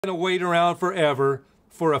Going to wait around forever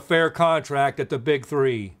for a fair contract at the Big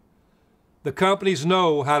Three. The companies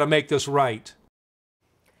know how to make this right.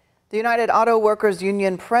 The United Auto Workers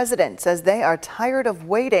Union president says they are tired of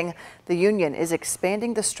waiting. The union is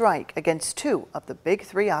expanding the strike against two of the Big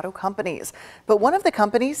Three auto companies. But one of the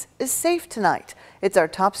companies is safe tonight. It's our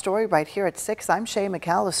top story right here at 6. I'm Shay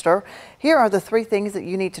McAllister. Here are the 3 things that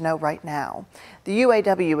you need to know right now. The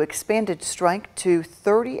UAW expanded strike to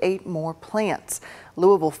 38 more plants.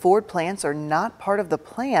 Louisville Ford plants are not part of the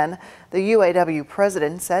plan. The UAW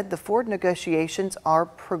president said the Ford negotiations are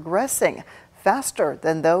progressing faster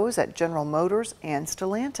than those at General Motors and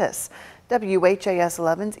Stellantis. WHAS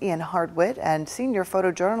 11's Ian Hardwitt and senior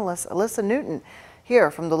photojournalist Alyssa Newton hear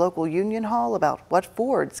from the local union hall about what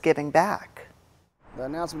Ford's giving back. The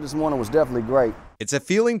announcement this morning was definitely great. It's a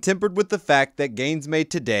feeling tempered with the fact that gains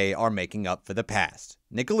made today are making up for the past.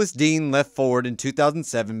 Nicholas Dean left Ford in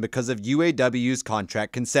 2007 because of UAW's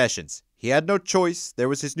contract concessions. He had no choice. There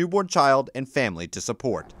was his newborn child and family to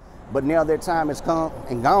support. But now their time has come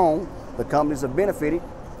and gone. The companies have benefited.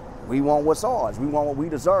 We want what's ours. We want what we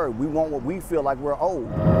deserve. We want what we feel like we're owed.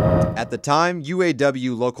 At the time,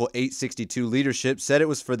 UAW Local 862 leadership said it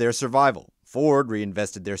was for their survival. Ford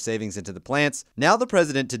reinvested their savings into the plants. Now the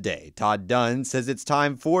president today, Todd Dunn, says it's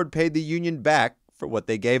time Ford paid the union back for what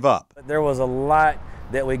they gave up. There was a lot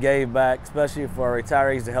that we gave back, especially for our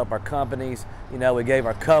retirees to help our companies. You know, we gave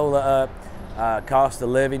our COLA up. Cost of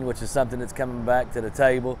living, which is something that's coming back to the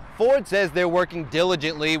table. Ford says they're working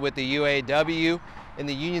diligently with the UAW. In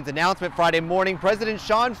the union's announcement Friday morning, President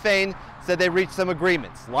Shawn Fain said they reached some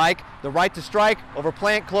agreements, like the right to strike over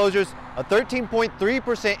plant closures, a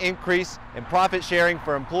 13.3% increase in profit sharing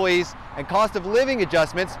for employees, and cost of living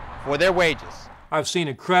adjustments for their wages. I've seen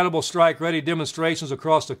incredible strike-ready demonstrations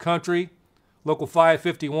across the country. Local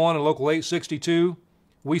 551 and Local 862,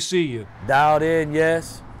 we see you. Dialed in,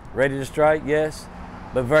 yes. Ready to strike, yes,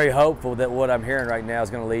 but very hopeful that what I'm hearing right now is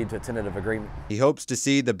going to lead to a tentative agreement. He hopes to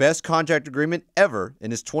see the best contract agreement ever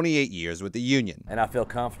in his 28 years with the union. And I feel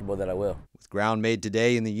comfortable that I will. With ground made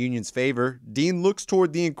today in the union's favor, Dean looks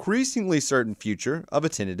toward the increasingly certain future of a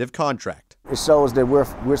tentative contract. It shows that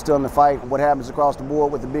we're still in the fight. What happens across the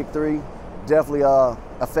board with the Big Three definitely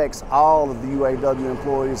affects all of the UAW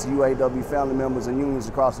employees, UAW family members, and unions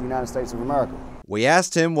across the United States of America. We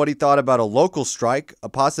asked him what he thought about a local strike, a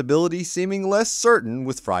possibility seeming less certain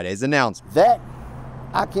with Friday's announcement. That,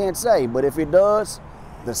 I can't say, but if it does,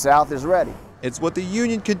 the South is ready. It's what the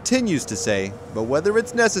union continues to say, but whether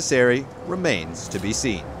it's necessary remains to be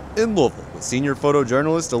seen. In Louisville, with senior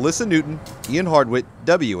photojournalist Alyssa Newton, Ian Hardwitt,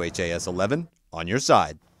 WHAS 11, on your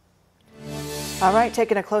side. All right,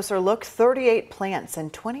 taking a closer look, 38 plants in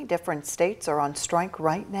 20 different states are on strike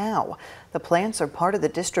right now. The plants are part of the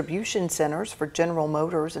distribution centers for General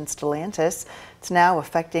Motors and Stellantis. It's now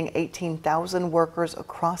affecting 18,000 workers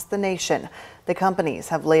across the nation. The companies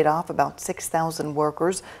have laid off about 6,000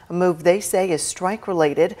 workers, a move they say is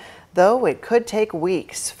strike-related, though it could take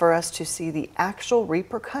weeks for us to see the actual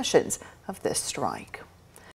repercussions of this strike.